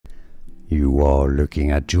You are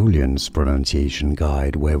looking at Julian's pronunciation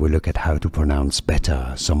guide, where we look at how to pronounce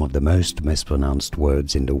better some of the most mispronounced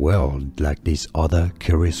words in the world, like this other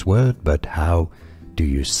curious word. But how do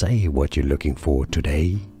you say what you're looking for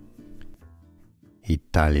today?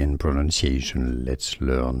 Italian pronunciation. Let's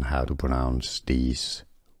learn how to pronounce this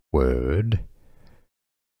word.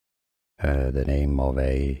 The name of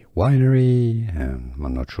a winery,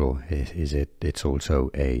 I'm not sure, it's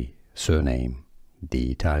also a surname.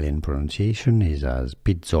 The Italian pronunciation is as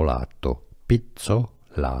Pizzolato,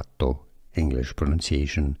 Pizzolato. English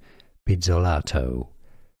pronunciation, Pizzolato,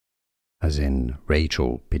 as in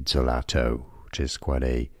Rachel Pizzolato, which is quite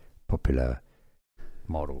a popular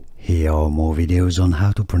model. Here are more videos on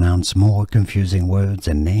how to pronounce more confusing words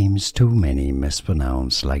and names too many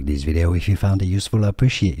mispronounced. Like this video if you found it useful. I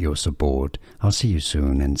appreciate your support. I'll see you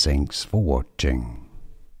soon and thanks for watching.